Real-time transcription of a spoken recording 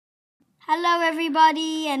Hello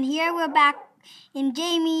everybody, and here we're back in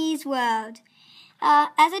Jamie's world.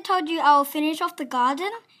 As I told you, I'll finish off the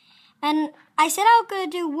garden, and I said I was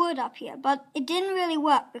going to do wood up here, but it didn't really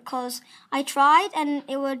work because I tried and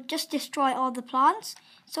it would just destroy all the plants,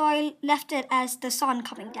 so I left it as the sun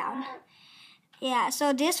coming down. Yeah,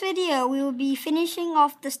 so this video we will be finishing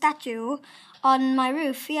off the statue on my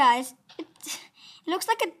roof. Yeah, it looks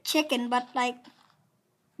like a chicken, but like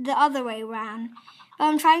the other way around.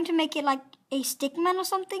 I'm trying to make it like a stickman or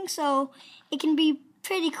something, so it can be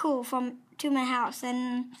pretty cool to my house.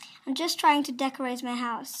 And I'm just trying to decorate my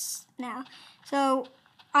house now. So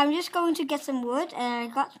I'm just going to get some wood, and I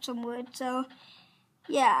got some wood. So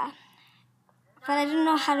yeah, but I don't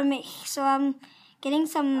know how to make. So I'm getting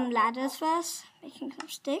some ladders first, making some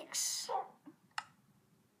sticks.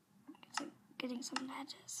 Getting some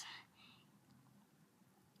ladders.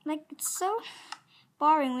 Like, it's so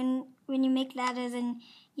boring when you make ladders and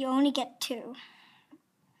you only get 2.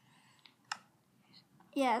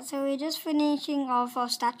 Yeah, so we're just finishing off our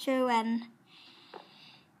statue, and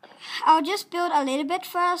I'll just build a little bit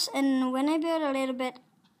first, and when I build a little bit,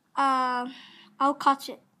 I'll cut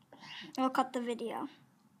it. I'll cut the video.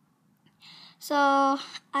 So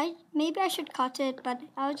maybe I should cut it, but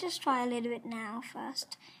I'll just try a little bit now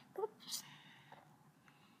first. Oops.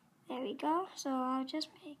 There we go. So I'll just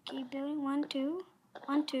make a building 1, 2,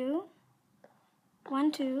 1, 2,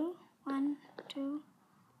 1, 2, 1, 2,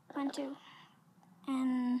 1, 2,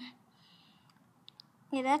 and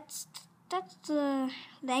yeah, that's the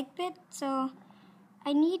leg bit. So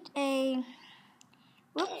I need a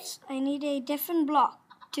different block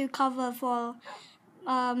to cover for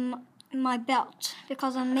my belt,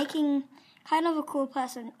 because I'm making kind of a cool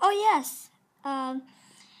person. Oh yes,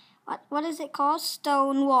 what is it called?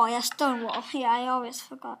 Stone wall. Yeah, stone wall. Yeah, I always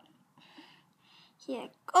forgot. Yeah.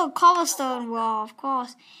 Oh, cobblestone wall, of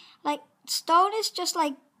course. Like, stone is just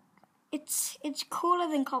like, it's cooler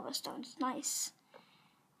than cobblestone. It's nice.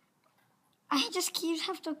 I just keep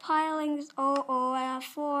after piling this. Oh, I have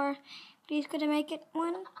 4. Please, could I make it?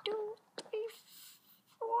 1, 2, 3,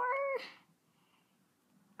 4.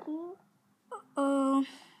 Uh-oh.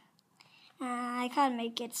 I can't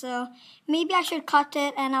make it, so maybe I should cut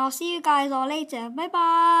it, and I'll see you guys all later.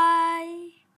 Bye-bye.